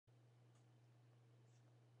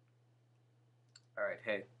Alright,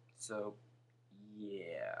 hey, so,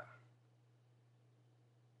 yeah.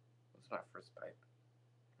 This is my first pipe.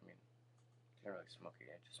 I mean, didn't really smoke it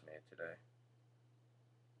yet, just made it today.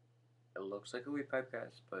 It looks like a weed pipe,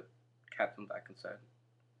 guys, but Captain Black inside.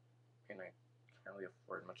 And I can't really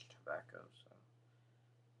afford much tobacco, so,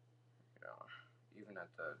 you know, even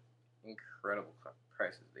at the incredible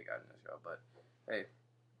prices they got in Israel, but hey,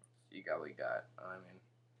 you got what you got. I mean,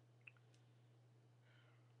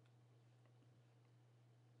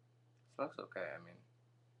 it smells okay. I mean,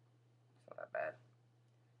 it's not that bad.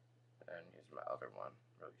 And here's my other one,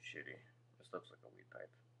 really shitty. This looks like a weed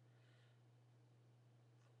pipe.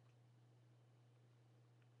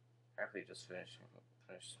 Actually, just finished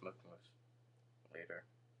smoking this later,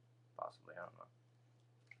 possibly. I don't know.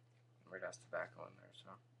 Weird ass tobacco in there,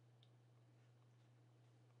 so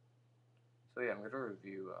yeah, I'm gonna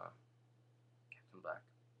review Captain Black.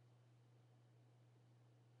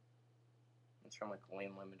 It's from like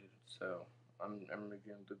Lane Limited, so I'm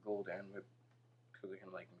reviewing the gold and whip because we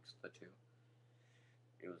can like mix the two.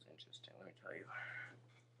 It was interesting, let me tell you.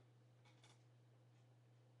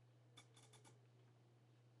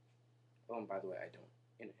 Oh, and by the way, I don't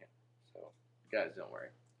inhale, so guys, don't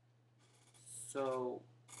worry. So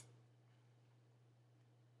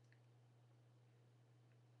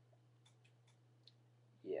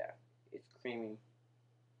yeah, it's creamy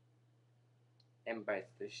and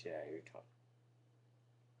bites the shit out of your tongue.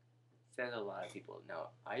 Says a lot of people.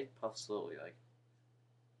 Now I puff slowly, like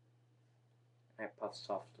I puff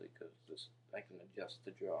softly because this I can adjust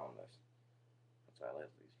the draw on this. That's why I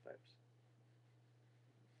like these pipes.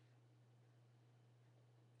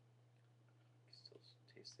 I can still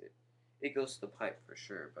taste it. It goes to the pipe for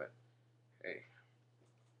sure, but hey.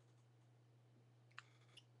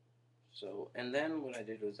 So, and then what I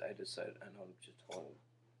did was I decided, I know I'm just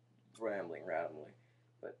rambling randomly,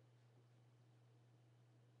 but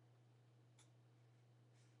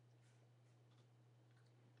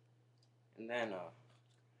and then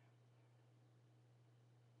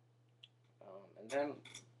and then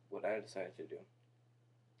what I decided to do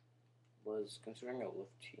was, considering I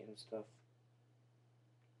love tea and stuff,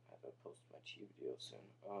 I have to post my tea video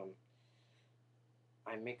soon.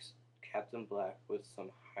 I mixed Captain Black with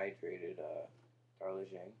some hydrated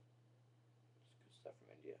Darjeeling. It's good stuff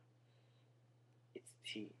from India. It's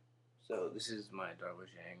tea. So this is my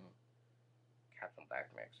Darjeeling Captain Black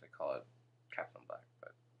mix. I call it Captain Black,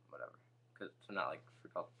 but whatever. Because to not like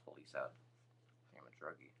freak out the police out. I'm a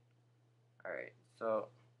druggie. Alright, so,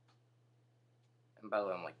 and by the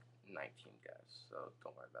way, I'm like 19, guys, so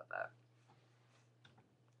don't worry about that.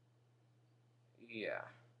 Yeah.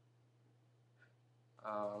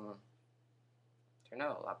 Turned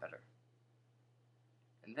out a lot better.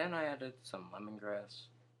 And then I added some lemongrass.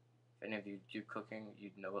 If any of you do cooking,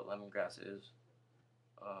 you'd know what lemongrass is.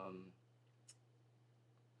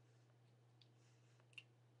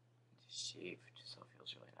 Shaved, so it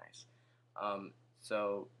feels really nice.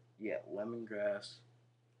 So yeah, lemongrass,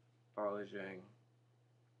 barleyjang,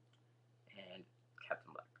 and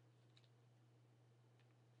Captain Black.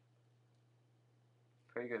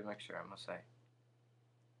 Pretty good mixture, I must say.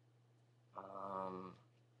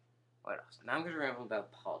 What else? Now I'm gonna ramble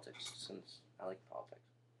about politics since I like politics.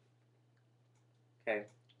 Okay,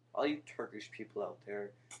 all you Turkish people out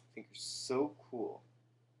there think you're so cool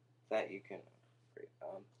that you can,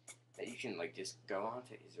 that you can like just go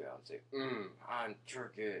onto Israel and say, I'm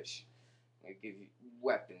Turkish. I give you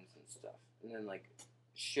weapons and stuff, and then like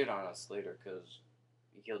shit on us later because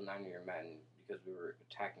you killed 9 of your men because we were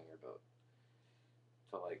attacking your boat.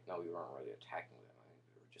 So like, no, we weren't really attacking them. I mean,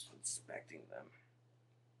 we were just inspecting them.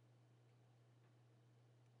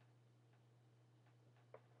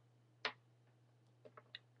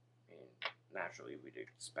 I mean, naturally we'd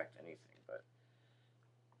expect anything, but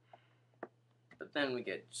then we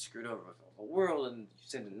get screwed over with all the world, and you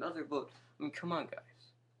send another boat. I mean, come on,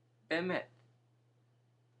 guys. Bemet.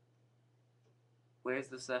 Where's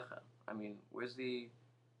the secha? I mean, where's the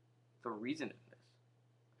reason in this?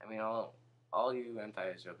 I mean, all you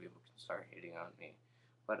anti-Israel people can start hating on me.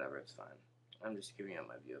 Whatever, it's fine. I'm just giving you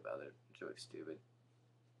my view about it. It's really stupid.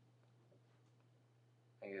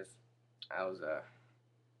 I guess I was